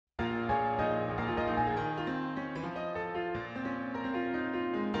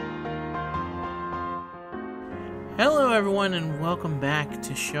Hello everyone and welcome back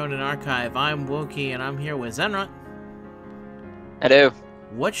to Shonen Archive. I'm Wokey and I'm here with Zenrot. Hello.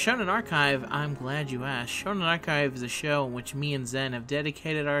 What's Shonen Archive? I'm glad you asked. Shonen Archive is a show in which me and Zen have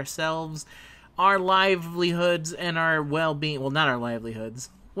dedicated ourselves, our livelihoods, and our well-being. Well, not our livelihoods.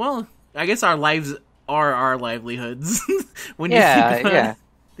 Well, I guess our lives are our livelihoods. When you think about it.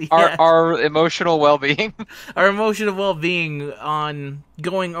 Our emotional well-being. Our emotional well-being on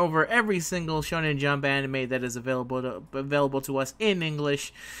going over every single Shonen Jump anime that is available to us in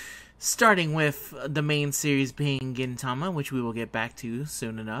English, starting with the main series being Gintama, which we will get back to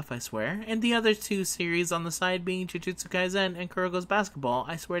soon enough, I swear, and the other two series on the side being Jujutsu Kaisen and Kuroko's Basketball.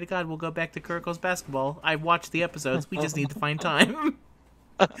 I swear to God, we'll go back to Kuroko's Basketball. I've watched the episodes, we just need to find time.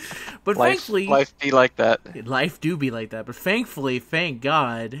 But thankfully, life be like that. Life do be like that. But thankfully, thank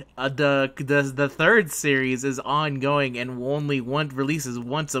God, the third series is ongoing and only releases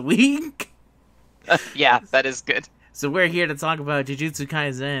once a week. Yeah, that is good. So we're here to talk about Jujutsu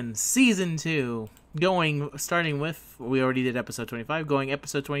Kaisen Season 2, starting with, we already did episode 25, going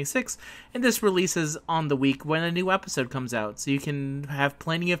episode 26, and this releases on the week when a new episode comes out, so you can have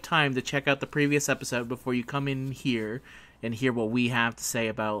plenty of time to check out the previous episode before you come in here and hear what we have to say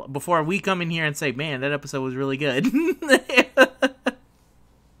about, before we come in here and say, man, that episode was really good.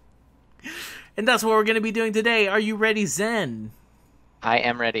 And that's what we're going to be doing today. Are you ready, Zen? I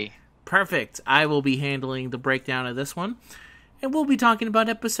am ready. Perfect. I will be handling the breakdown of this one. And we'll be talking about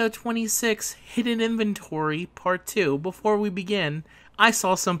episode 26, Hidden Inventory, Part 2. Before we begin, I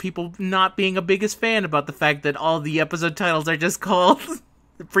saw some people not being a biggest fan about the fact that all the episode titles are just called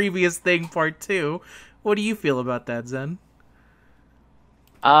The Previous Thing, Part 2. What do you feel about that, Zen?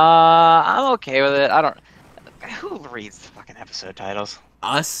 I'm okay with it. Who reads the fucking episode titles?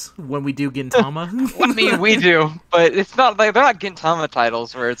 Us, when we do Gintama? I mean, we do, but it's not like they're not Gintama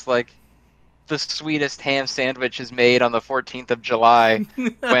titles where it's like the sweetest ham sandwich is made on the 14th of July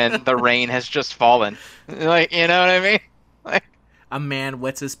when the rain has just fallen. Like, you know what I mean? Like, a man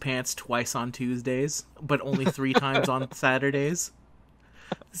wets his pants twice on Tuesdays, but only 3 times on Saturdays.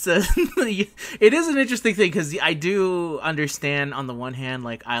 So it is an interesting thing because I do understand on the one hand,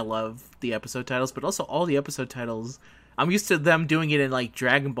 like, I love the episode titles, but also all the episode titles, I'm used to them doing it in like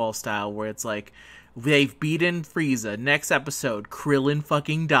Dragon Ball style where it's like they've beaten Frieza, next episode Krillin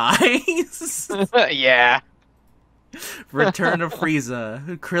fucking dies. Yeah. Return of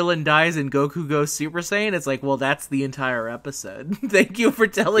Frieza, Krillin dies and Goku goes Super Saiyan. It's like, well, that's the entire episode. Thank you for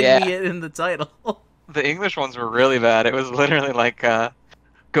telling me it in the title. The English ones were really bad. It was literally like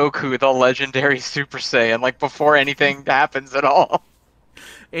Goku, the legendary Super Saiyan, like before anything happens at all.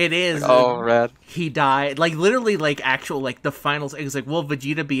 It is. Like, oh, red. He died. Like, literally, like, actual, like, the finals. It was like, will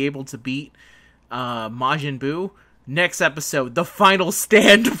Vegeta be able to beat Majin Buu? Next episode, the final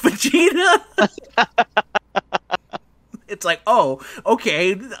stand of Vegeta. It's like, oh,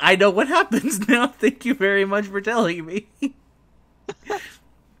 okay, I know what happens now. Thank you very much for telling me.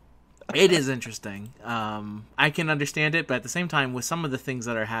 It is interesting. I can understand it, but at the same time, with some of the things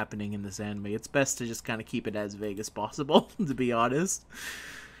that are happening in this anime, it's best to just kind of keep it as vague as possible, to be honest.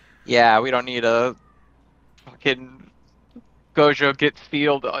 Yeah, we don't need a fucking Gojo gets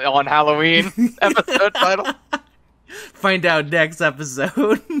sealed on Halloween episode title. Find out next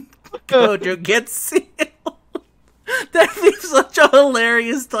episode. Gojo gets sealed. That'd be such a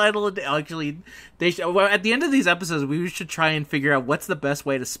hilarious title. Actually, at the end of these episodes, we should try and figure out what's the best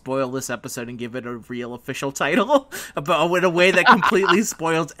way to spoil this episode and give it a real official title, but in a way that completely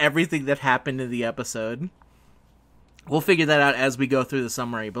spoils everything that happened in the episode. We'll figure that out as we go through the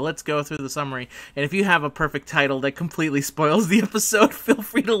summary, but let's go through the summary. And if you have a perfect title that completely spoils the episode, feel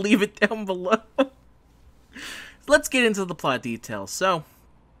free to leave it down below. Let's get into the plot details. So,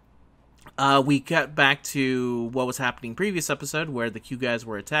 we got back to what was happening previous episode, where the Q guys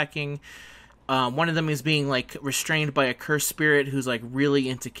were attacking. One of them is being, like, restrained by a cursed spirit who's, like, really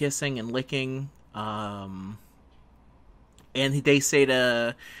into kissing and licking. And they say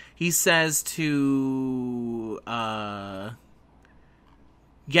to... He says to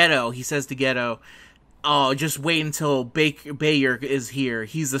Geto, oh, just wait until Bayer is here.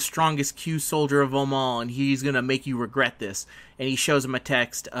 He's the strongest Q soldier of them all, and he's gonna make you regret this. And he shows him a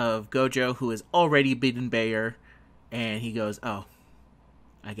text of Gojo, who has already beaten Bayer, and he goes, oh,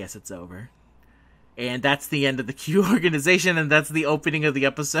 I guess it's over. And that's the end of the Q organization, and that's the opening of the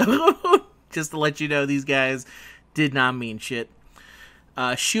episode. Just to let you know, these guys did not mean shit.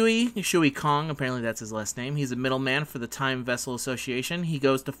 Shui Kong, apparently that's his last name. He's a middleman for the Time Vessel Association. He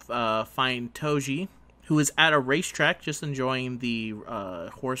goes to find Toji, who is at a racetrack just enjoying the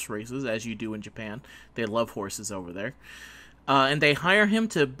horse races, as you do in Japan. They love horses over there. And they hire him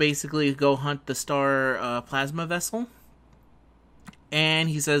to basically go hunt the star plasma vessel. And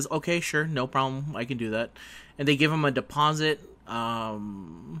he says, okay, sure, no problem, I can do that. And they give him a deposit, they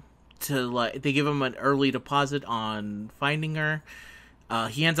give him an early deposit on finding her.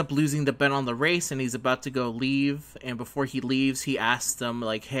 He ends up losing the bet on the race, and he's about to go leave. And before he leaves, he asks them,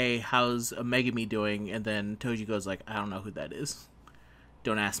 like, hey, how's Megami doing? And then Toji goes, like, I don't know who that is.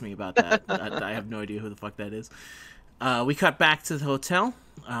 Don't ask me about that. I have no idea who the fuck that is. We cut back to the hotel.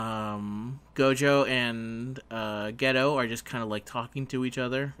 Gojo and Geto are just kind of like talking to each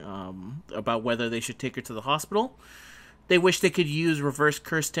other about whether they should take her to the hospital. They wish they could use reverse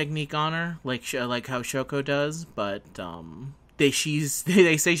curse technique on her, like how Shoko does, but they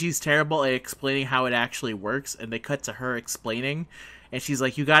say she's terrible at explaining how it actually works, and they cut to her explaining, and she's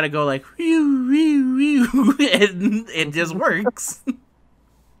like, "You gotta go like whew, whew, whew," and it just works.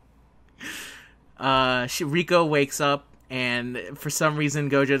 Rico wakes up, and for some reason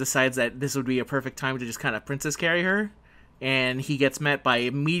Gojo decides that this would be a perfect time to just kind of princess carry her, and he gets met by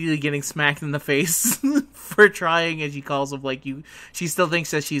immediately getting smacked in the face for trying, as she calls him, like, you. She still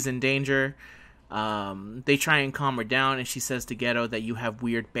thinks that she's in danger. They try and calm her down, and she says to Geto that you have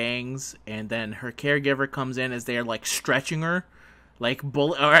weird bangs, and then her caregiver comes in as they're like stretching her, like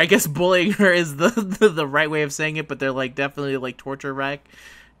bullying her is the right way of saying it, but they're like definitely like torture rack,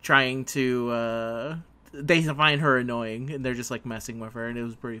 trying to they find her annoying, and they're just like messing with her, and it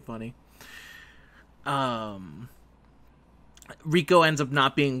was pretty funny. Rico ends up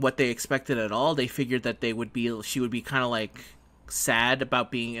not being what they expected at all. They figured that she would be kind of like sad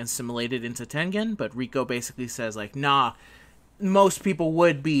about being assimilated into Tengen, but Rico basically says like, nah, most people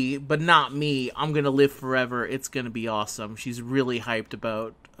would be, but not me. I'm gonna live forever. It's gonna be awesome. She's really hyped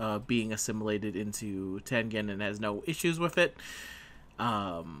about being assimilated into Tengen and has no issues with it.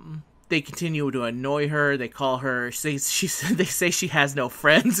 They continue to annoy her. They call her. They say she has no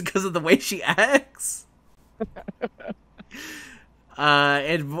friends because of the way she acts.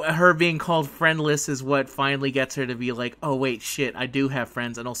 And her being called friendless is what finally gets her to be like, oh wait, shit, I do have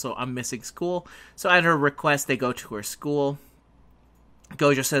friends, and also I'm missing school. So at her request, they go to her school.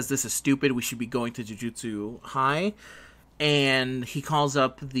 Gojo says this is stupid. We should be going to Jujutsu High, and he calls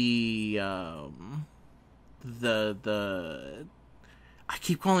up the I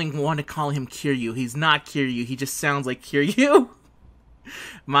keep want to call him Kiryu. He's not Kiryu. He just sounds like Kiryu.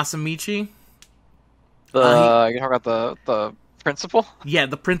 Masamichi. You talking about the principal? Yeah,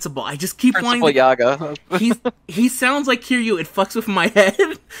 the principal. I just keep Principal wanting Yaga. he sounds like Kiryu. It fucks with my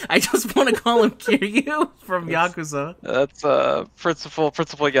head. I just want to call him Kiryu from Yakuza. That's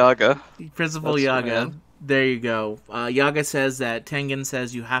Principal Yaga. Principal That's Yaga. man. There you go. Yaga says that Tengen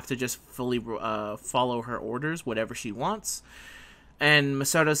says you have to just fully follow her orders, whatever she wants. And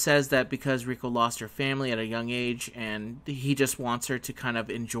Masato says that because Riko lost her family at a young age, and he just wants her to kind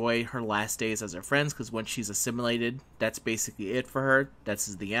of enjoy her last days as her friends, because once she's assimilated, that's basically it for her.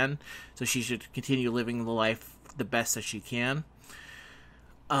 That's the end. So she should continue living the life the best that she can.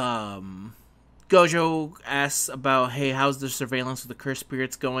 Gojo asks about, hey, how's the surveillance of the cursed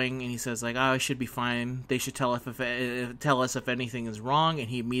spirits going? And he says, like, oh, it should be fine. They should tell us if anything is wrong. And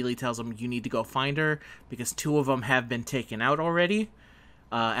he immediately tells them, you need to go find her, because 2 of them have been taken out already.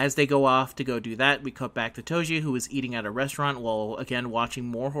 As they go off to go do that, we cut back to Toji, who is eating at a restaurant while, again, watching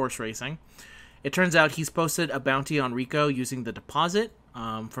more horse racing. It turns out he's posted a bounty on Riko using the deposit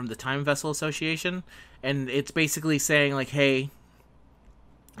from the Time Vessel Association. And it's basically saying, like, hey,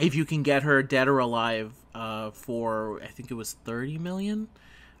 if you can get her dead or alive for, I think it was 30 million?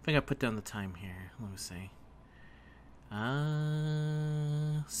 I think I put down the time here. Let me see.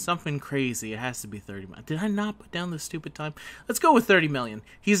 Something crazy. It has to be 30 million. Did I not put down the stupid time? Let's go with 30 million.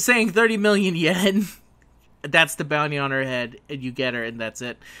 He's saying 30 million yen. That's the bounty on her head, and you get her, and that's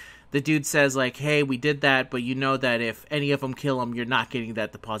it. The dude says, like, hey, we did that, but you know that if any of them kill him, you're not getting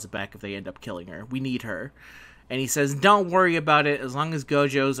that deposit back if they end up killing her. We need her. And he says, don't worry about it. As long as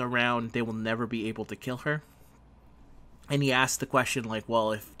Gojo's around, they will never be able to kill her. And he asks the question, like,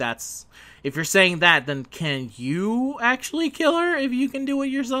 well, if you're saying that, then can you actually kill her if you can do it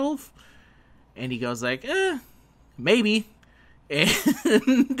yourself? And he goes like, maybe. And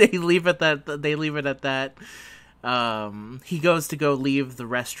they leave it at that. He goes to go leave the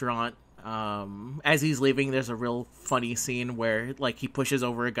restaurant. As he's leaving, there's a real funny scene where, like, he pushes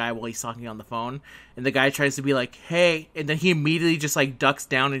over a guy while he's talking on the phone, and the guy tries to be like, hey, and then he immediately just, like, ducks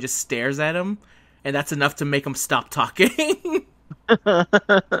down and just stares at him, and that's enough to make him stop talking.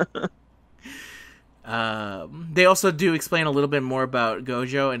 They also do explain a little bit more about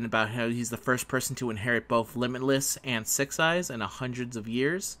Gojo and about how he's the first person to inherit both Limitless and Six Eyes in hundreds of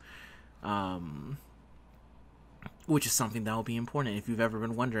years. which is something that will be important. If you've ever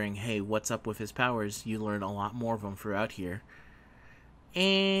been wondering, hey, what's up with his powers, you learn a lot more of them throughout here.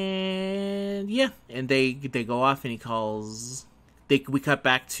 And yeah, and they go off, and he calls. We cut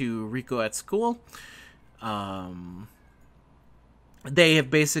back to Rico at school. They have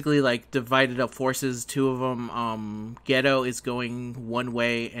basically like divided up forces. Two of them, Geto is going one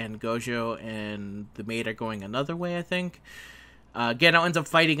way, and Gojo and the maid are going another way, I think. Geto ends up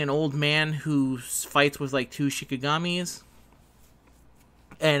fighting an old man who fights with like two Shikagamis.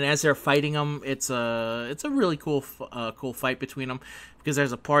 And as they're fighting him, it's a really cool fight between them, because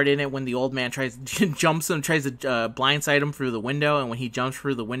there's a part in it when the old man tries to blindside him through the window, and when he jumps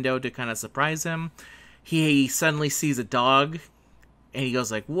through the window to kind of surprise him, he suddenly sees a dog, and he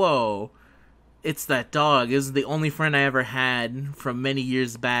goes like, "Whoa, it's that dog. This is the only friend I ever had from many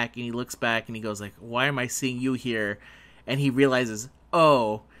years back." And he looks back and he goes like, "Why am I seeing you here?" And he realizes,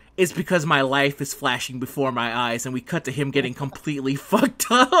 oh, it's because my life is flashing before my eyes, and we cut to him getting completely fucked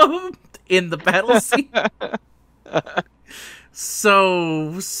up in the battle scene.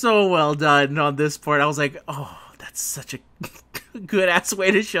 So well done on this part. I was like, oh, that's such a good ass way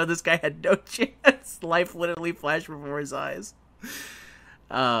to show this guy had no chance. Life literally flashed before his eyes.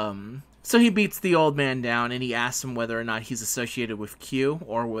 So he beats the old man down, and he asks him whether or not he's associated with Q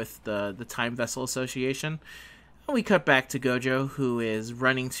or with the Time Vessel Association. We cut back to Gojo, who is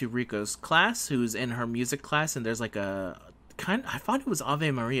running to Riko's class, who's in her music class, and there's like a kind. I thought it was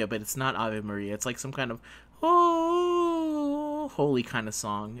Ave Maria, but it's not Ave Maria. It's like some kind of holy kind of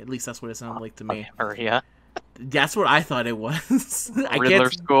song. At least that's what it sounded like to me. Ave Maria. That's what I thought it was. Riddler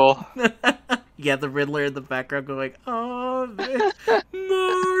school. Yeah, the Riddler in the background going, Ave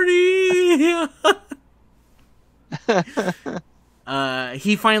Maria.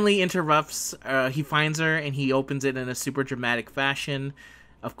 He finally interrupts. He finds her, and he opens it in a super dramatic fashion.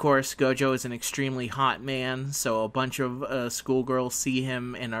 Of course, Gojo is an extremely hot man, so a bunch of schoolgirls see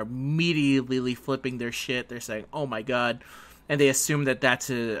him and are immediately flipping their shit. They're saying, "Oh my god," and they assume that that's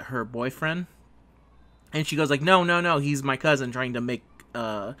her boyfriend. And she goes like, "No, he's my cousin," trying to make,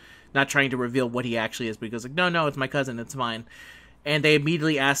 not trying to reveal what he actually is, but he goes like, "No, it's my cousin, it's mine." And they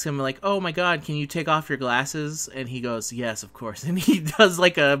immediately ask him, like, "Oh my god, can you take off your glasses?" And he goes, "Yes, of course." And he does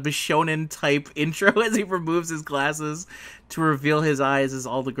like a Shonen-type intro as he removes his glasses to reveal his eyes as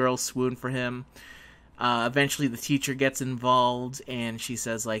all the girls swoon for him. Eventually the teacher gets involved, and she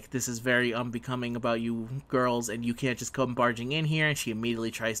says, like, "This is very unbecoming about you girls, and you can't just come barging in here." And she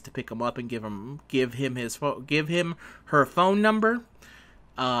immediately tries to pick him up and give him her phone number.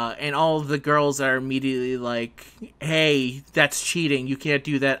 And all of the girls are immediately like, "Hey, that's cheating. You can't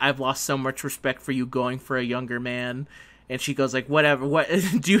do that. I've lost so much respect for you going for a younger man." And she goes like, "Whatever. What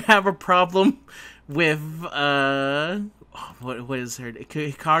do you have a problem with what is her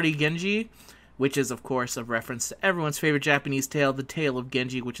Hikari Genji?" Which is, of course, a reference to everyone's favorite Japanese tale, The Tale of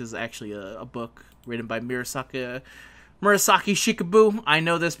Genji, which is actually a book written by Murasaki Shikabue. I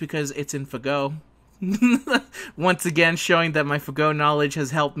know this because it's in Fago. Once again, showing that my Fago knowledge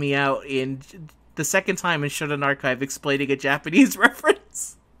has helped me out in the second time in Shonen Archive explaining a Japanese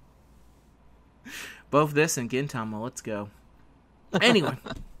reference. Both this and Gintama, let's go. Anyway,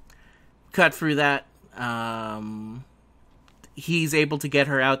 cut through that. He's able to get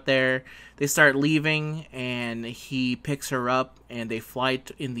her out there. They start leaving, and he picks her up, and they fly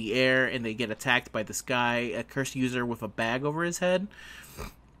in the air, and they get attacked by this guy, a cursed user with a bag over his head.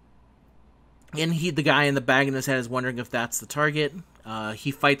 And the guy in the bag in his head is wondering if that's the target.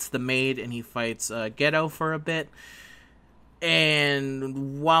 He fights the maid, and he fights Geto for a bit.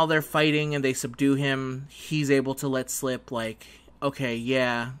 And while they're fighting and they subdue him, he's able to let slip, like, "Okay,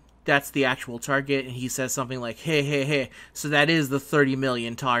 yeah, that's the actual target." And he says something like, hey, so that is the $30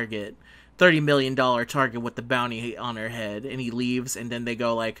 million target. $30 million target with the bounty on her head. And he leaves, and then they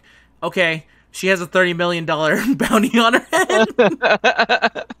go like, "Okay, she has a $30 million bounty on her head."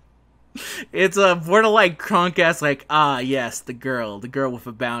 It's a borderline Kronk-ass, like, yes, the girl with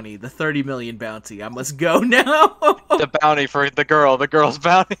a bounty, the 30 million bounty. I must go now. The bounty for the girl's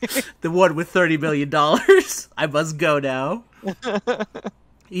bounty. The one with $30 million. I must go now.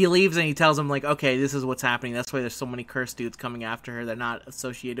 He leaves, and he tells him, like, okay, this is what's happening. That's why there's so many cursed dudes coming after her. They're not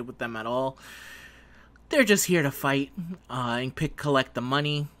associated with them at all. They're just here to fight and collect the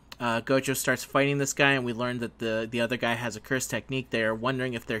money. Gojo starts fighting this guy, and we learn that the other guy has a curse technique. They're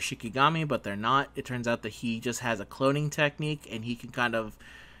wondering if they're Shikigami, but they're not. It turns out that he just has a cloning technique, and he can kind of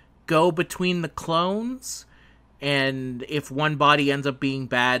go between the clones. And if one body ends up being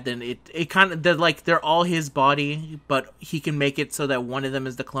bad, then it kind of, they're all his body, but he can make it so that one of them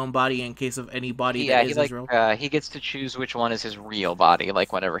is the clone body in case of any body that is his real. He gets to choose which one is his real body,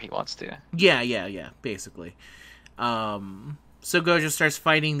 like whenever he wants to. Yeah, basically. So Gojo starts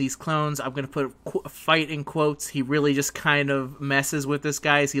fighting these clones. I'm going to put fight in quotes. He really just kind of messes with this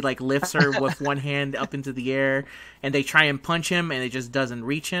guy as he like lifts her with one hand up into the air, and they try and punch him and it just doesn't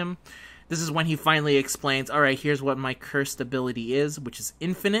reach him. This is when he finally explains, all right, here's what my cursed ability is, which is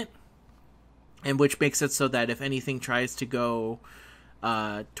infinite, and which makes it so that if anything tries to go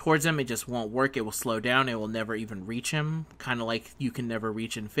towards him, it just won't work. It will slow down. It will never even reach him, kind of like you can never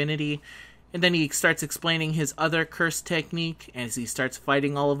reach infinity. And then he starts explaining his other curse technique as he starts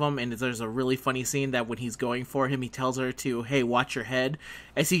fighting all of them. And there's a really funny scene that when he's going for him, he tells her to, hey, watch your head,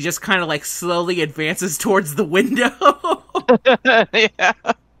 as he just kind of like slowly advances towards the window. Yeah.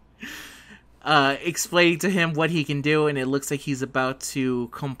 Explaining to him what he can do. And it looks like he's about to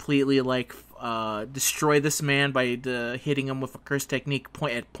completely like destroy this man by hitting him with a curse technique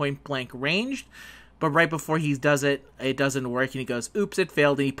at point blank range. But right before he does it, it doesn't work, and he goes, oops, it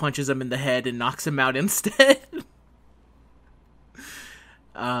failed, and he punches him in the head and knocks him out instead.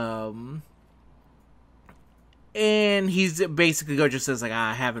 And he's basically, Gojo says, like,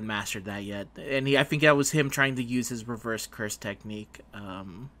 I haven't mastered that yet. And I think that was him trying to use his reverse curse technique.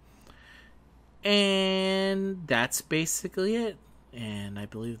 And that's basically it. And I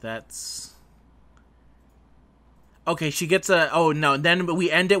believe that's... Okay, she gets a... Oh, no. Then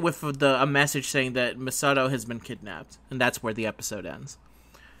we end it with a message saying that Masato has been kidnapped. And that's where the episode ends.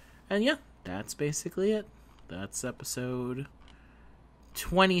 And yeah, that's basically it. That's episode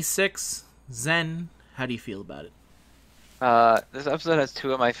 26. Zen, how do you feel about it? This episode has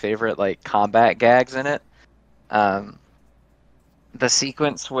two of my favorite, like, combat gags in it. The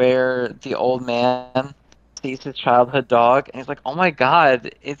sequence where the old man sees his childhood dog, and he's like, oh my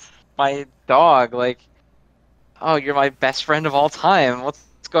god, it's my dog, like... Oh, you're my best friend of all time. What's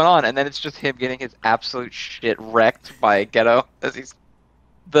going on? And then it's just him getting his absolute shit wrecked by Geto. As he's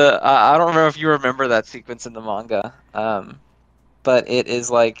I don't remember if you remember that sequence in the manga, but it is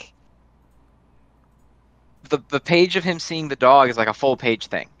like the page of him seeing the dog is like a full page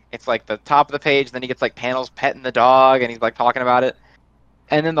thing. It's like the top of the page, then he gets like panels petting the dog, and he's like talking about it,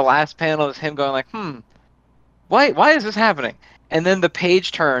 and then the last panel is him going like, why is this happening? And then the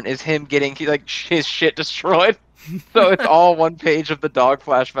page turn is him getting his shit destroyed. So it's all one page of the dog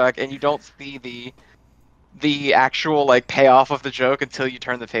flashback, and you don't see the actual like payoff of the joke until you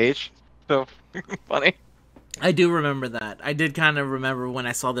turn the page. So funny. I do remember that. I did kind of remember when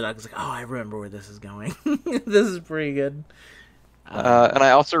I saw the dog. I was like, oh, I remember where this is going. This is pretty good. And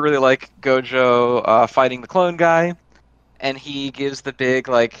I also really like Gojo fighting the clone guy, and he gives the big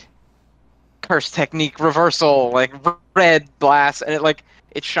like curse technique reversal, like red blast, and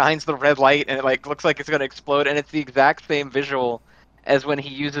it shines the red light, and it like looks like it's gonna explode, and it's the exact same visual as when he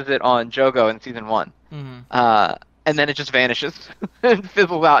uses it on Jogo in season 1. Mm-hmm. And then it just vanishes and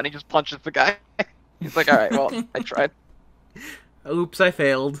fizzles out, and he just punches the guy. He's like, all right, well, I tried. Oops, I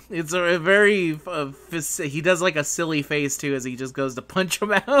failed. It's a very he does like a silly face too as he just goes to punch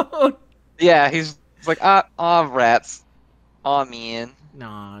him out. Yeah, he's like, rats. Aw, man.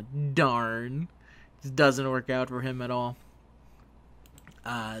 Nah, darn. It doesn't work out for him at all.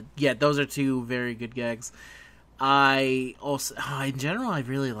 Yeah, those are two very good gags. I also, in general, I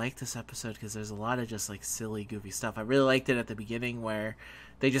really like this episode because there's a lot of just like silly, goofy stuff. I really liked it at the beginning where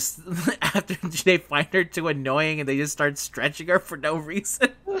they just, after they find her too annoying and they just start stretching her for no reason.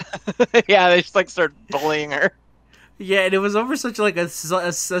 Yeah, they just like start bullying her. Yeah, and it was over such like a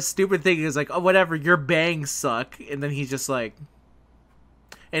stupid thing. It was like, oh, whatever, your bangs suck. And then he's just like,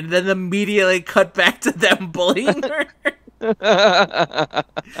 and then immediately cut back to them bullying her.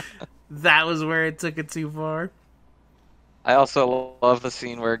 That was where it took it too far. I also love the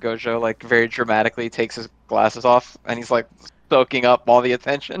scene where Gojo like very dramatically takes his glasses off and he's like soaking up all the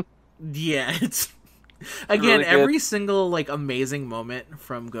attention. Yeah, it's again really every single like amazing moment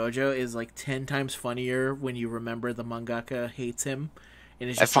from Gojo is like 10 times funnier when you remember the mangaka hates him. And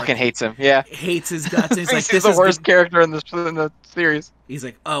it's just fucking hates him. Yeah, hates his guts. He's like, this is the worst character in the series. He's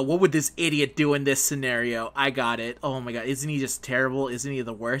like, oh, what would this idiot do in this scenario? I got it. Oh my god, isn't he just terrible? Isn't he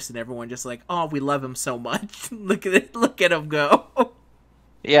the worst? And everyone just like, oh, we love him so much. Look at it. Look at him go.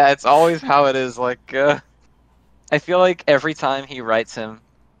 Yeah, it's always how it is. Like, I feel like every time he writes him,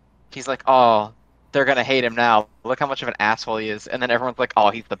 he's like, oh, they're gonna hate him now. Look how much of an asshole he is. And then everyone's like,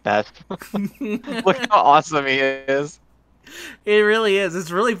 oh, he's the best. Look how awesome he is. It really is. It's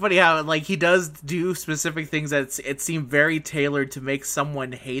really funny how like he does do specific things that it seem very tailored to make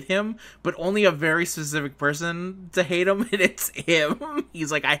someone hate him, but only a very specific person to hate him, and it's him.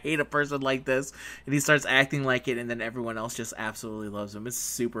 He's like, I hate a person like this, and he starts acting like it, and then everyone else just absolutely loves him. It's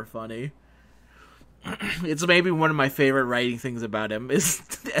super funny. It's maybe one of my favorite writing things about him is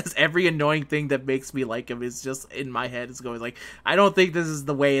as every annoying thing that makes me like him is just in my head is going like, I don't think this is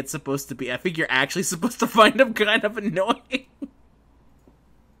the way it's supposed to be. I think you're actually supposed to find him kind of annoying.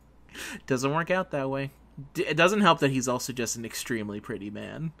 Doesn't work out that way. It doesn't help that he's also just an extremely pretty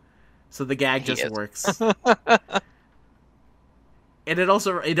man. So the gag just works. And it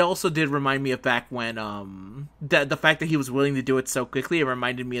also did remind me of back when the fact that he was willing to do it so quickly. It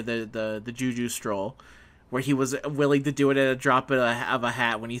reminded me of the Juju stroll, where he was willing to do it at a drop of a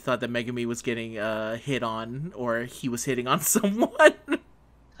hat when he thought that Megami was getting hit on or he was hitting on someone.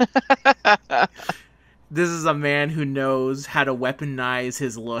 This is a man who knows how to weaponize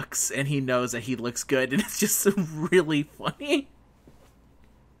his looks, and he knows that he looks good, and it's just really funny.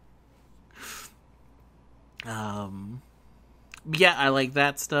 Yeah, I like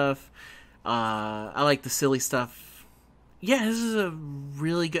that stuff. I like the silly stuff. Yeah, this is a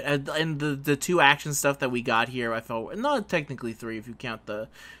really good... And the two action stuff that we got here, I felt... Not technically three, if you count the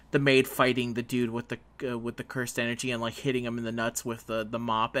maid fighting the dude with the cursed energy and, like, hitting him in the nuts with the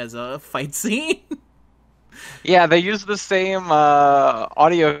mop as a fight scene. Yeah, they use the same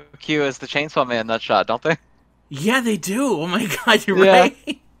audio cue as the Chainsaw Man nutshot, don't they? Yeah, they do. Oh my god, you're right.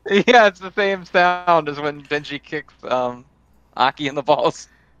 Yeah, it's the same sound as when Denji kicks... Aki in the balls.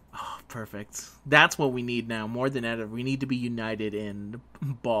 Oh, perfect. That's what we need now, more than ever. We need to be united in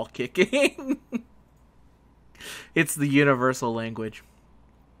ball kicking. It's the universal language.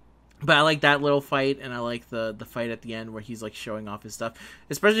 But I like that little fight, and I like the fight at the end where he's like showing off his stuff.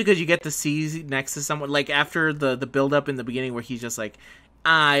 Especially because you get to see next to someone, like after the build-up in the beginning where he's just like,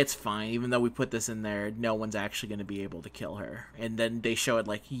 it's fine. Even though we put this in there, no one's actually going to be able to kill her. And then they show it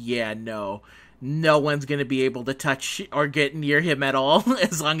like, no one's going to be able to touch or get near him at all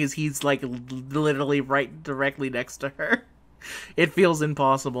as long as he's, like, literally right directly next to her. It feels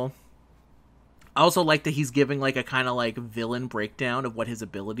impossible. I also like that he's giving, like, a kind of, like, villain breakdown of what his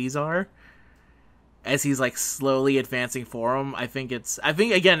abilities are as he's, like, slowly advancing for him. I think,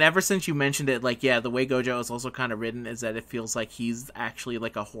 again, ever since you mentioned it, like, yeah, the way Gojo is also kind of written is that it feels like he's actually,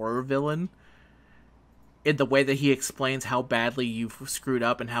 like, a horror villain. In the way that he explains how badly you've screwed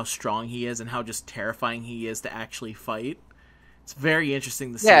up and how strong he is and how just terrifying he is to actually fight. It's very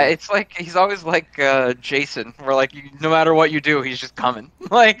interesting to see. Yeah, it's like, he's always like Jason, where like, no matter what you do, he's just coming.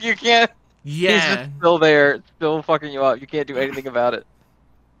 Like, you can't... Yeah. He's just still there, still fucking you up. You can't do anything about it.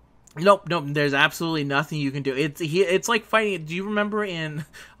 Nope, there's absolutely nothing you can do. It's like fighting... Do you remember in...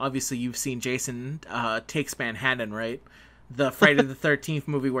 Obviously, you've seen Jason Takes Manhattan, right? The Friday the 13th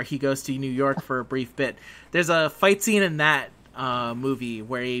movie where he goes to New York for a brief bit. There's a fight scene in that movie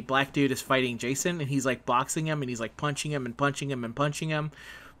where a black dude is fighting Jason, and he's like boxing him, and he's like punching him and punching him and punching him.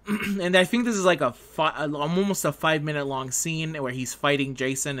 And I think this is like almost a 5-minute long scene where he's fighting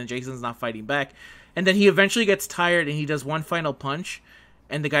Jason, and Jason's not fighting back. And then he eventually gets tired, and he does one final punch,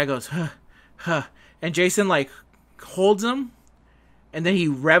 and the guy goes, huh. And Jason like holds him, and then he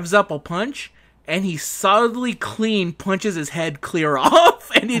revs up a punch, and he solidly clean punches his head clear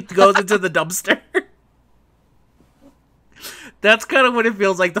off, and he goes into the dumpster. That's kind of what it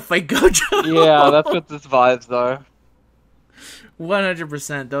feels like to fight Gojo. Yeah, that's what this vibes are.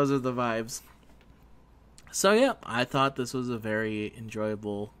 100%, those are the vibes. So yeah, I thought this was a very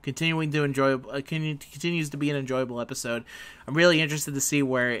enjoyable, continues to be an enjoyable episode. I'm really interested to see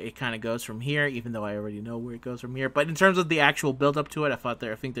where it kind of goes from here, even though I already know where it goes from here. But in terms of the actual build up to it,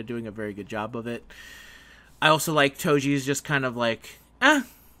 I think they're doing a very good job of it. I also like Toji's just kind of like, I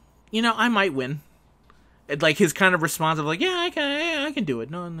might win. Like his kind of response of like, yeah, I can do it.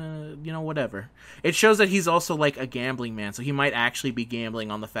 No, whatever. It shows that he's also like a gambling man, so he might actually be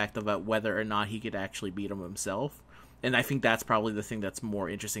gambling on the fact of whether or not he could actually beat him himself. And I think that's probably the thing that's more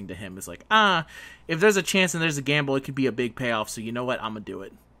interesting to him is like, if there's a chance and there's a gamble, it could be a big payoff. So you know what? I'm gonna do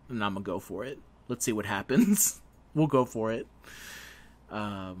it, and I'm gonna go for it. Let's see what happens. We'll go for it.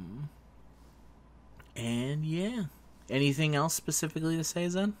 And yeah, anything else specifically to say,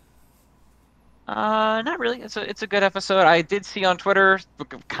 Zen? Not really. It's a good episode. I did see on Twitter,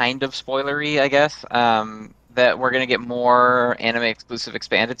 kind of spoilery, I guess, that we're gonna get more anime exclusive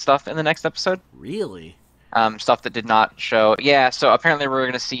expanded stuff in the next episode. Really? Stuff that did not show. Yeah. So apparently we're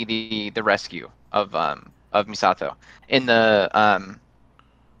gonna see the rescue of Misato in the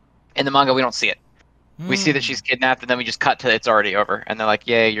manga. We don't see it. We see that she's kidnapped, and then we just cut to it's already over, and they're like,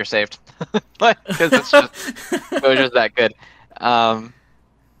 "Yay, you're saved," because it's just Gojo's that good.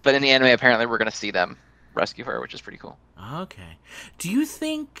 But in the anime, apparently, we're going to see them rescue her, which is pretty cool. Okay. Do you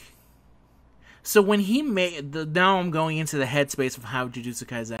think... So when he made now I'm going into the headspace of how Jujutsu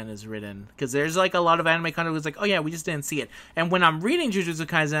Kaisen is written, because there's like a lot of anime content was like, oh yeah, we just didn't see it. And when I'm reading Jujutsu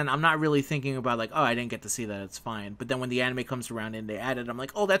Kaisen, I'm not really thinking about like, oh, I didn't get to see that, it's fine. But then when the anime comes around and they add it, I'm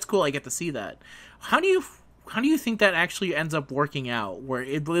like, oh, that's cool, I get to see that. How do you think that actually ends up working out? Where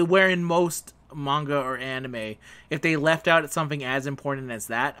in most manga or anime, if they left out something as important as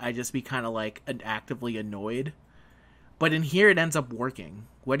that, I'd just be kind of like actively annoyed. But in here, it ends up working.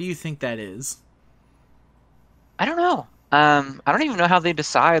 What do you think that is? I don't know. I don't even know how they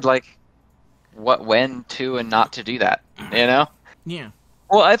decide like when to and not to do that. You know? Yeah.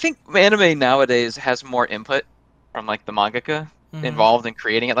 Well, I think anime nowadays has more input from like the mangaka involved in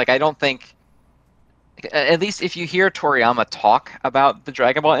creating it. Like I don't think, at least if you hear Toriyama talk about the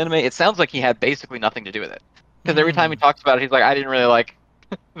Dragon Ball anime, it sounds like he had basically nothing to do with it. Because every time he talks about it, he's like, I didn't really like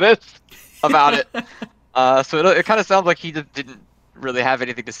this about it. So it kind of sounds like he just didn't really have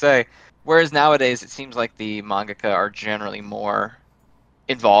anything to say. Whereas nowadays, it seems like the mangaka are generally more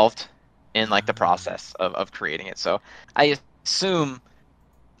involved in like the process of creating it. So I assume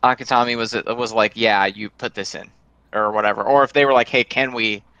Akutami was like, yeah, you put this in, or whatever. Or if they were like, hey, can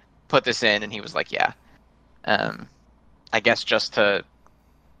we put this in? And he was like, yeah. I guess just to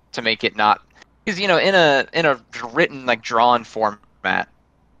make it not, because in a written like drawn format,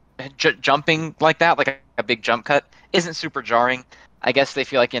 jumping like that, like a big jump cut, isn't super jarring. I guess they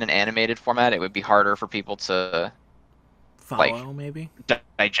feel like in an animated format, it would be harder for people to follow, like, maybe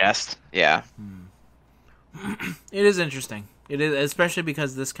digest. Yeah. It is interesting. It is, especially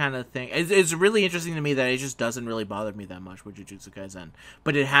because this kind of thing. It's really interesting to me that it just doesn't really bother me that much with Jujutsu Kaisen,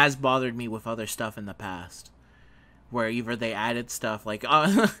 but it has bothered me with other stuff in the past, where either they added stuff like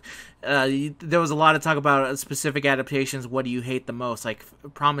there was a lot of talk about specific adaptations. What do you hate the most? Like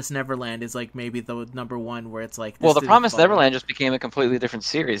Promised Neverland is like maybe the number one where it's like, well, the Promised Neverland just became a completely different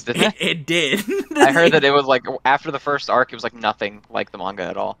series, didn't it? It did. I heard that it was like after the first arc, it was like nothing like the manga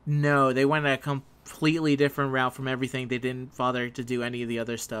at all. No, they went a completely different route from everything. They didn't bother to do any of the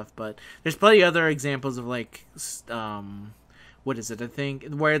other stuff, but there's plenty of other examples of like what is it? I think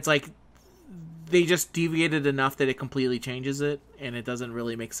where it's like they just deviated enough that it completely changes it, and it doesn't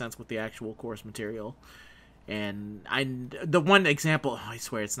really make sense with the actual course material. And the one example, I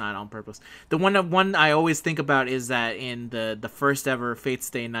swear it's not on purpose. The one I always think about is that in the first ever Fate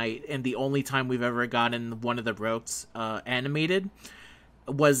Stay Night, and the only time we've ever gotten one of the routes animated,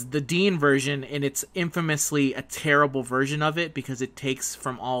 was the Dean version, and it's infamously a terrible version of it because it takes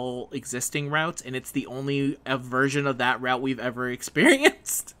from all existing routes, and it's the only version of that route we've ever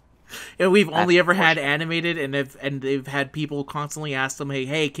experienced. And we've only ever had animated, and they've had people constantly ask them,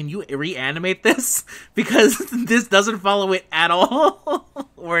 hey, can you reanimate this? Because this doesn't follow it at all.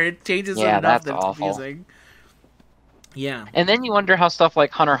 Or it changes enough that's confusing. Yeah. And then you wonder how stuff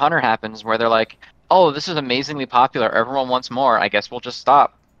like Hunter x Hunter happens, where they're like, oh, this is amazingly popular, everyone wants more, I guess we'll just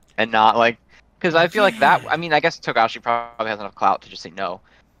stop. And not like, because I feel like that, I mean, I guess Togashi probably has enough clout to just say no,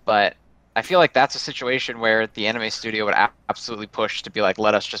 but I feel like that's a situation where the anime studio would absolutely push to be like,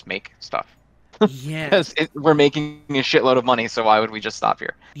 let us just make stuff. Yeah. Because we're making a shitload of money, so why would we just stop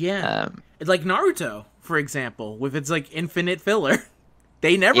here? Yeah. It's like Naruto, for example, with its like infinite filler.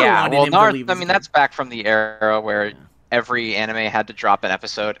 They never wanted him to leave. I mean, that's back from the era where every anime had to drop an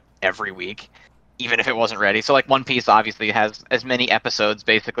episode every week, even if it wasn't ready. So like One Piece obviously has as many episodes,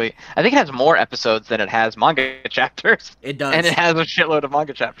 basically. I think it has more episodes than it has manga chapters. It does. And it has a shitload of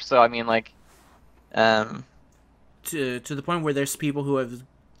manga chapters. So I mean, like, to the point where there's people who have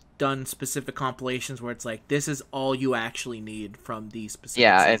done specific compilations where it's like, this is all you actually need from these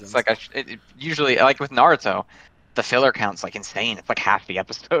specific seasons. It's like usually, like with Naruto, the filler count's like insane. It's like half the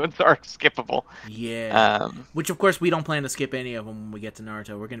episodes are skippable. Yeah. Which of course we don't plan to skip any of them when we get to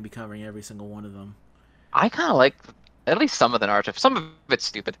Naruto. We're going to be covering every single one of them. I kind of like at least some of the Naruto. Some of it's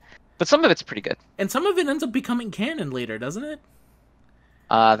stupid, but some of it's pretty good. And some of it ends up becoming canon later, doesn't it?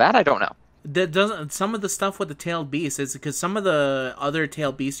 That I don't know. That doesn't. Some of the stuff with the tailed beast is because some of the other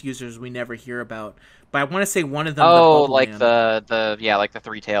tailed beast users we never hear about. But I want to say one of them. Oh, like like the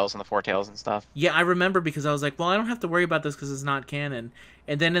 3 tails and the 4 tails and stuff. Yeah, I remember because I was like, well, I don't have to worry about this because it's not canon.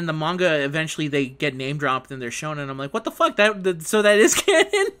 And then in the manga, eventually they get name dropped and they're shown, and I'm like, what the fuck? So that is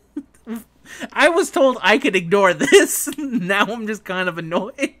canon? I was told I could ignore this. Now I'm just kind of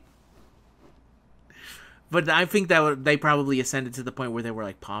annoyed. But I think that they probably ascended to the point where they were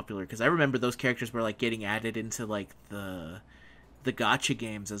like popular, because I remember those characters were like getting added into like the gacha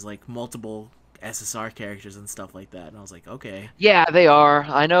games as like multiple SSR characters and stuff like that, and I was like, okay. Yeah, they are.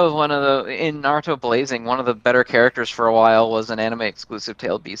 I know in Naruto Blazing, one of the better characters for a while was an anime exclusive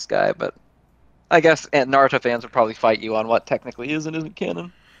tailed beast guy, but I guess Naruto fans would probably fight you on what technically is and isn't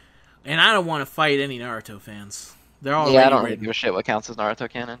canon. And I don't want to fight any Naruto fans. They're already Yeah, I don't really written. give a shit what counts as Naruto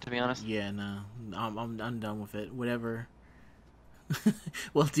canon, to be honest. Yeah, no, I'm done with it. Whatever.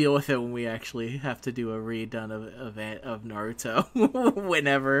 We'll deal with it when we actually have to do a redone of Naruto.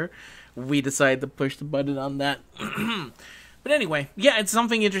 Whenever we decide to push the button on that. But anyway, yeah, it's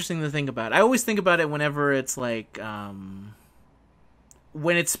something interesting to think about. I always think about it whenever it's like,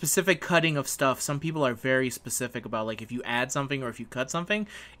 when it's specific cutting of stuff. Some people are very specific about, like, if you add something or if you cut something,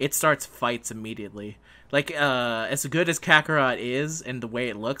 it starts fights immediately. Like, as good as Kakarot is and the way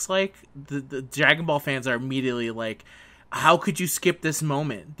it looks like, the Dragon Ball fans are immediately like, how could you skip this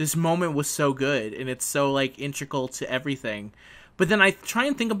moment? This moment was so good, and it's so, like, integral to everything. But then I try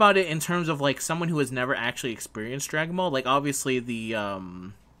and think about it in terms of, like, someone who has never actually experienced Dragon Ball. Like, obviously, the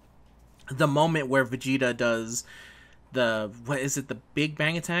moment where Vegeta does the Big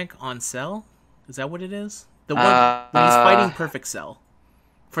Bang Attack on Cell? Is that what it is? The one when he's fighting Perfect Cell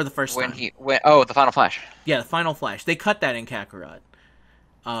for the first time. The Final Flash. Yeah, the Final Flash. They cut that in Kakarot.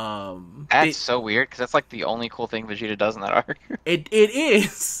 That's so weird, because that's like the only cool thing Vegeta does in that arc. It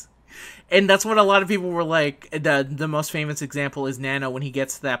is, and that's what a lot of people were like. The most famous example is Nano when he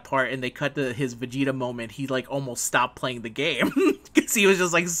gets to that part and they cut his Vegeta moment. He like almost stopped playing the game because he was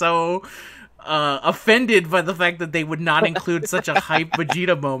just like so offended by the fact that they would not include such a hype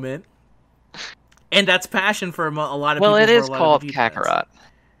Vegeta moment. And that's passion for a lot of people. Well, it is called Kakarot.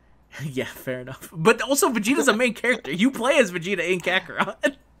 Yeah, fair enough. But also, Vegeta's a main character. You play as Vegeta in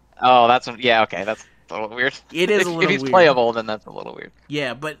Kakarot. Oh, okay. That's a little weird. It is a little weird. If he's playable, then that's a little weird.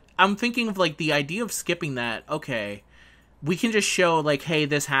 Yeah, but I'm thinking of, like, the idea of skipping that. Okay, we can just show, like, hey,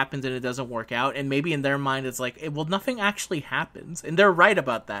 this happens and it doesn't work out. And maybe in their mind it's like, well, nothing actually happens. And they're right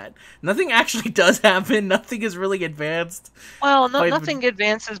about that. Nothing actually does happen. Nothing is really advanced. Well, nothing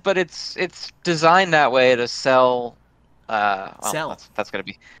advances, but it's designed that way to sell... Cell. That's going to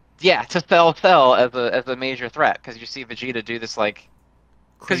be... Yeah, to sell Cell as a major threat, because you see Vegeta do this, like...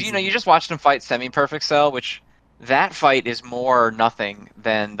 Because, you just watched him fight Semi-Perfect Cell, which that fight is more nothing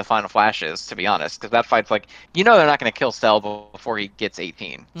than the Final Flash is, to be honest. Because that fight's like, they're not going to kill Cell before he gets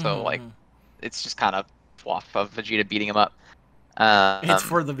 18. So, like, it's just kind of fluff of Vegeta beating him up. It's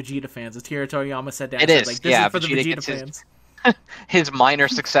for the Vegeta fans. As Akira Toriyama said down. It is, like, this is for the Vegeta fans. His minor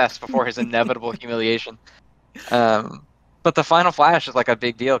success before his inevitable humiliation. But the Final Flash is like a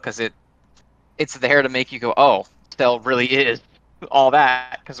big deal because it's there to make you go, oh, Cell really is all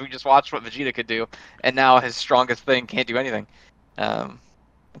that, because we just watched what Vegeta could do, and now his strongest thing can't do anything.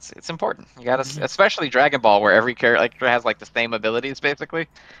 It's important. You gotta, especially Dragon Ball, where every character has like the same abilities basically.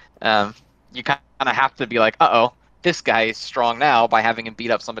 You kind of have to be like, uh-oh, this guy is strong now by having him beat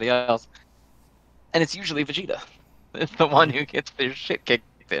up somebody else, and it's usually Vegeta. It's the one who gets their shit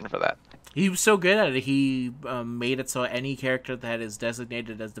kicked in for that. He was so good at it, he made it so any character that is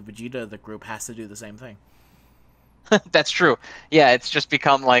designated as the Vegeta of the group has to do the same thing. That's true. Yeah, it's just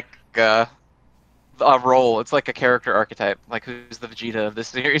become like a role. It's like a character archetype. Like, who's the Vegeta of this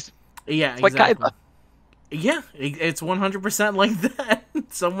series? Yeah, it's exactly. Like Kaiba. Yeah, it's 100% like that.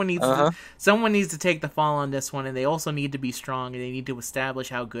 Someone needs to take the fall on this one, and they also need to be strong, and they need to establish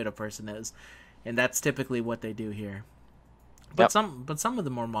how good a person is, and that's typically what they do here. But some of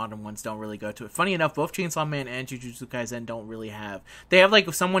the more modern ones don't really go to it. Funny enough, both Chainsaw Man and Jujutsu Kaisen don't really have. They have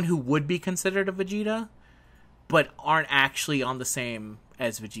like someone who would be considered a Vegeta, but aren't actually on the same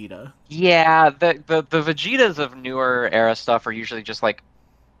as Vegeta. Yeah, the Vegetas of newer era stuff are usually just like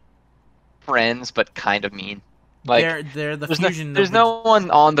friends, but kind of mean. Like they're the fusion. There's no one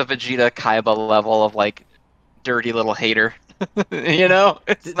on the Vegeta Kaiba level of like dirty little hater.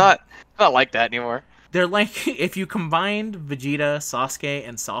 It's not like that anymore. They're like, if you combined Vegeta, Sasuke,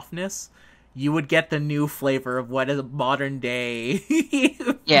 and softness, you would get the new flavor of what is a modern day.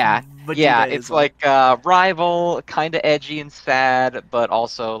 Yeah, Vegeta it's like rival, kind of edgy and sad, but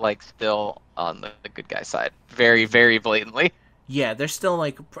also like still on the good guy side, very, very blatantly. Yeah, they're still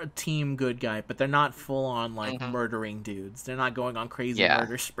like a team good guy, but they're not full on like murdering dudes. They're not going on crazy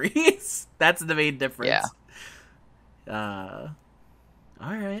murder sprees. That's the main difference. Yeah.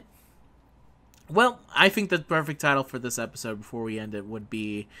 All right. Well, I think the perfect title for this episode before we end it would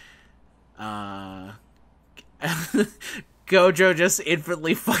be Gojo just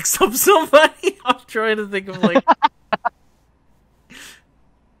infinitely fucks up somebody. I'm trying to think of like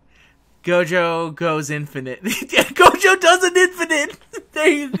Gojo goes infinite. Yeah, Gojo does an infinite. There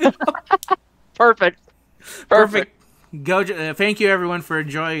you go. Perfect. Gojo, thank you everyone for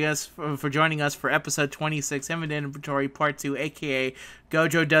joining us for episode 26, Infinite Inventory Part 2, aka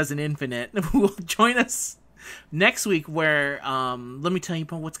Gojo Does an Infinite. Join us next week, where let me tell you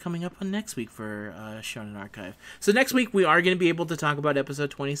about what's coming up on next week for Shonen Archive. So next week we are going to be able to talk about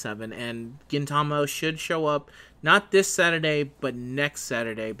episode 27, and Gintama should show up not this Saturday, but next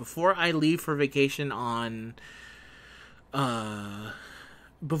Saturday before I leave for vacation on.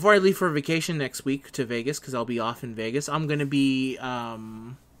 Before I leave for vacation next week to Vegas, because I'll be off in Vegas, I'm going to be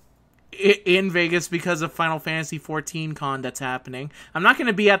in Vegas because of Final Fantasy 14 con that's happening. I'm not going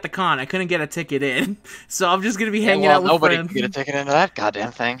to be at the con. I couldn't get a ticket in. So I'm just going to be hanging out with nobody friends. Nobody can get a ticket into that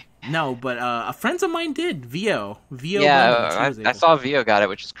goddamn thing. No, but friends of mine did. Vio. Yeah, I saw Vio got it,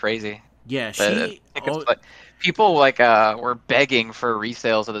 which is crazy. Yeah, people were begging for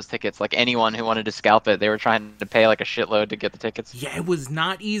resales of those tickets. Like anyone who wanted to scalp it, they were trying to pay like a shitload to get the tickets. Yeah, it was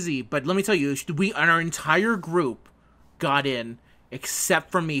not easy. But let me tell you, our entire group got in,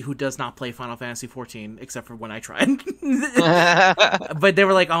 except for me, who does not play Final Fantasy 14, except for when I tried. But they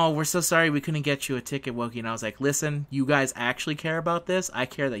were like, "Oh, we're so sorry we couldn't get you a ticket, Wokey." And I was like, "Listen, you guys actually care about this. I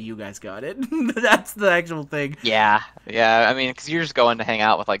care that you guys got it." That's the actual thing. Yeah. I mean, because you're just going to hang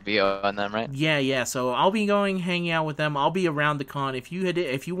out with like Vio and them, right? Yeah. So I'll be hanging out with them. I'll be around the con. If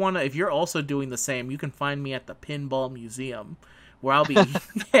you're also doing the same, you can find me at the Pinball Museum, where I'll be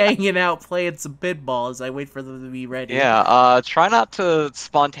hanging out, playing some pinball as I wait for them to be ready. Yeah, try not to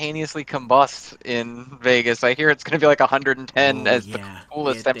spontaneously combust in Vegas. I hear it's going to be like 110 the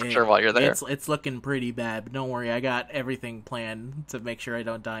coolest temperature while you're there. It's looking pretty bad, but don't worry, I got everything planned to make sure I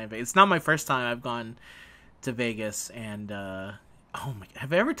don't die in Vegas. It's not my first time I've gone to Vegas, and oh my!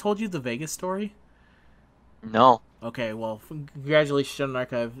 Have I ever told you the Vegas story? No. Okay, well, congratulations, Shonen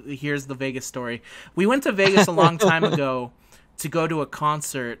Archive. Here's the Vegas story. We went to Vegas a long time ago to go to a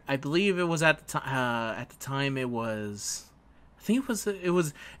concert. I believe it was at the time it was, I think it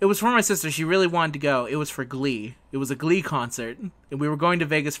was for my sister. She really wanted to go. It was for Glee. It was a Glee concert, and we were going to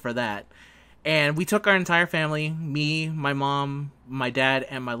Vegas for that. And we took our entire family, me, my mom, my dad,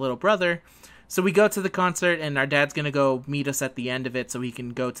 and my little brother. So we go to the concert, and our dad's gonna go meet us at the end of it so he can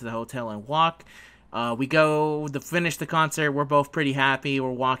go to the hotel and walk. We go to finish the concert. We're both pretty happy.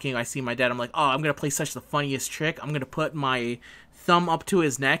 We're walking. I see my dad. I'm like, oh, I'm going to play such the funniest trick. I'm going to put my thumb up to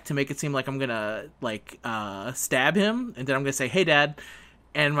his neck to make it seem like I'm going to, stab him. And then I'm going to say, hey, Dad.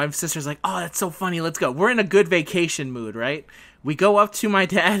 And my sister's like, oh, that's so funny. Let's go. We're in a good vacation mood, right? We go up to my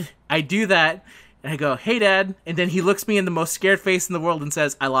dad. I do that. And I go, hey, Dad. And then he looks me in the most scared face in the world and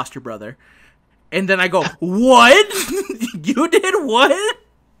says, I lost your brother. And then I go, what? You did what?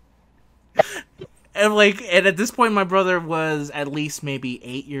 And at this point, my brother was at least maybe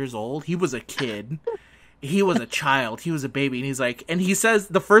 8 years old. He was a kid. He was a child. He was a baby. And he's like, and he says,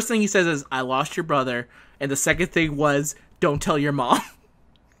 the first thing he says is, I lost your brother. And the second thing was, don't tell your mom.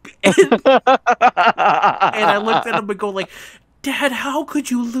 And I looked at him and go like, Dad, how could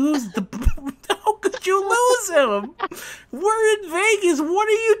you lose him? We're in Vegas. What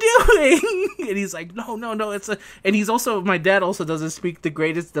are you doing? And he's like, no. And he's also, my dad also doesn't speak the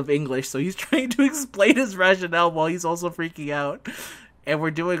greatest of English, so he's trying to explain his rationale while he's also freaking out. And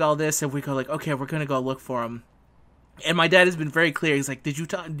we're doing all this, and we go like, okay, we're gonna go look for him. And my dad has been very clear. He's like,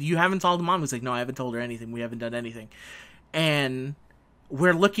 you haven't told mom? He's like, no, I haven't told her anything. We haven't done anything. And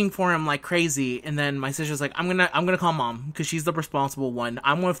we're looking for him like crazy, and then my sister's like, I'm gonna call mom, because she's the responsible one.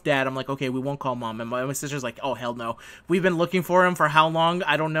 I'm with dad. I'm like, okay, we won't call mom. And my sister's like, oh, hell no. We've been looking for him for how long?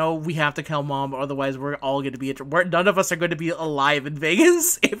 I don't know. We have to tell mom, otherwise we're all going to be, none of us are going to be alive in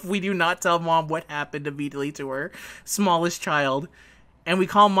Vegas if we do not tell mom what happened immediately to her smallest child. And we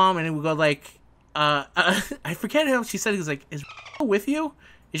call mom, and we go like, I forget how she said it. He's like, is with you?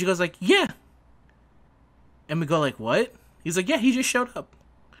 And she goes like, yeah. And we go like, what? He's like, yeah, he just showed up.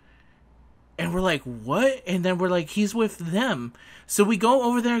 And we're like, what? And then we're like, he's with them. So we go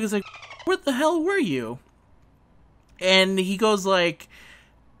over there and he's like, where the hell were you? And he goes like,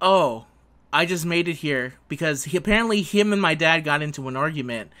 oh, I just made it here because apparently him and my dad got into an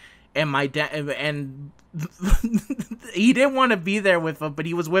argument, and my dad, and he didn't want to be there with him, but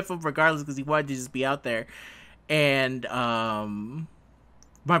he was with him regardless because he wanted to just be out there. And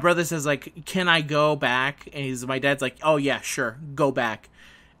my brother says like, can I go back? And my dad's like, oh yeah, sure, go back.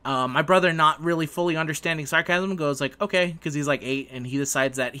 My brother, not really fully understanding sarcasm, goes like, okay, because he's like 8, and he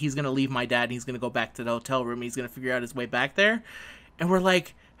decides that he's gonna leave my dad and he's gonna go back to the hotel room and he's gonna figure out his way back there. And we're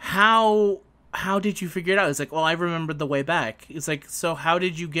like, how did you figure it out? It's like, well, I remembered the way back. It's like, so how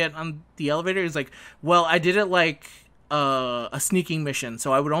did you get on the elevator? He's like, well, I did it like a sneaking mission,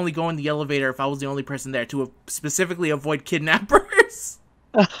 so I would only go in the elevator if I was the only person there to specifically avoid kidnappers.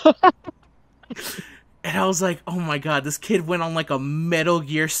 And I was like, oh my god, this kid went on like a Metal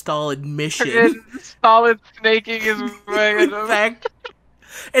Gear Solid mission. Solid snaking his way back.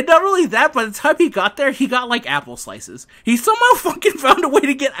 And not only that, by the time he got there, he got like apple slices. He somehow fucking found a way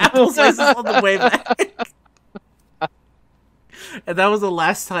to get apple slices on the way back. And that was the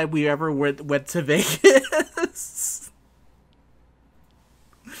last time we ever went to Vegas.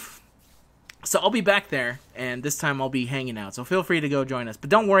 So I'll be back there, and this time I'll be hanging out. So feel free to go join us. But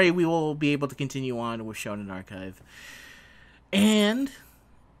don't worry, we will be able to continue on with Shonen Archive. And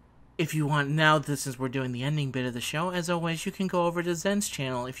if you want, now since we're doing the ending bit of the show, as always, you can go over to Zen's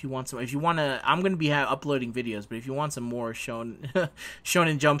channel if you want some. If you want to, I'm going to be uploading videos, but if you want some more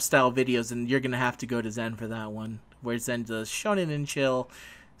Shonen Jump style videos, then you're going to have to go to Zen for that one, where Zen does Shonen and Chill,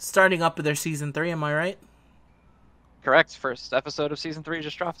 starting up with their season 3. Am I right? Correct. First episode of season 3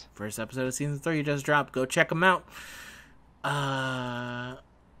 just dropped. First episode of season 3 just dropped. Go check them out. And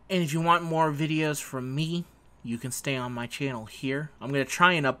if you want more videos from me, you can stay on my channel here. I'm going to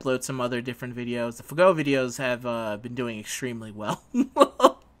try and upload some other different videos. The Fago videos have been doing extremely well.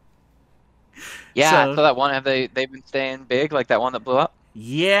 Yeah, so that one, they've been staying big, like that one that blew up?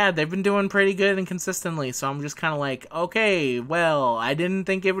 Yeah, they've been doing pretty good and consistently, so I'm just kind of like, okay, well, I didn't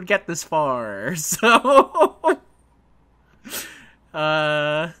think it would get this far, so...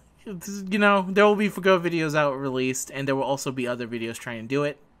 you know, there will be Fago videos out released, and there will also be other videos trying to do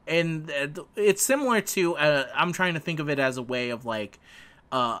it. And it's similar to, I'm trying to think of it as a way of, like,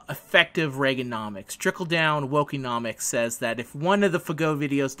 effective Reaganomics. Trickle-down Wokeonomics says that if one of the Fago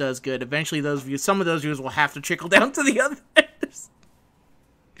videos does good, eventually some of those views will have to trickle down to the others.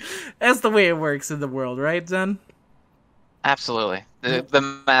 That's the way it works in the world, right, Zen? Absolutely.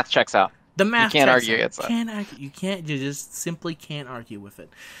 The math checks out. The math you can't argue against that. You just simply can't argue with it.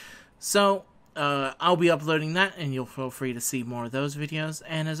 So, I'll be uploading that, and you'll feel free to see more of those videos.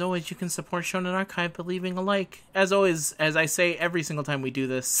 And as always, you can support Shonen Archive by leaving a like. As always, as I say every single time we do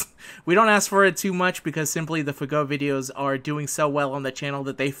this, we don't ask for it too much because simply the Fago videos are doing so well on the channel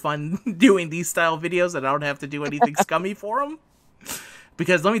that they fund doing these style videos and I don't have to do anything scummy for them.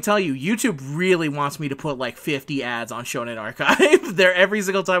 Because let me tell you, YouTube really wants me to put like 50 ads on Shonen Archive. There every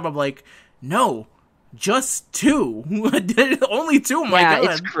single time I'm like, no. Just 2. Only 2, my God.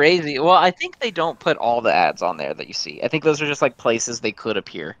 Yeah, it's crazy. Well, I think they don't put all the ads on there that you see. I think those are just like places they could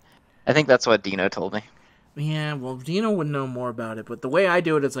appear. I think that's what Dino told me. Yeah, well, Dino would know more about it, but the way I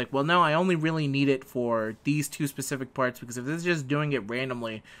do it is like, well, no, I only really need it for these 2 specific parts, because if it's just doing it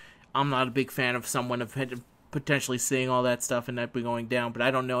randomly, I'm not a big fan of someone potentially seeing all that stuff and that be going down, but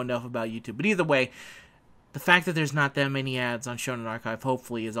I don't know enough about YouTube. But either way, the fact that there's not that many ads on Shonen Archive,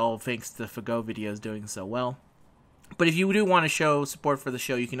 hopefully, is all thanks to the Fago videos doing so well. But if you do want to show support for the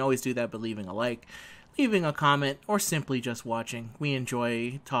show, you can always do that by leaving a like, leaving a comment, or simply just watching. We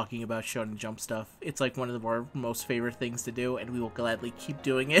enjoy talking about Shonen Jump stuff. It's like one of our most favorite things to do, and we will gladly keep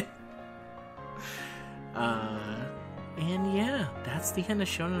doing it. And yeah, that's the end of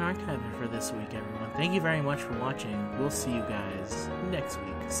Shonen Archive for this week, everyone. Thank you very much for watching. We'll see you guys next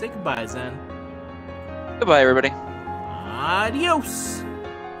week. Say goodbye, Zen. Goodbye, everybody. Adios!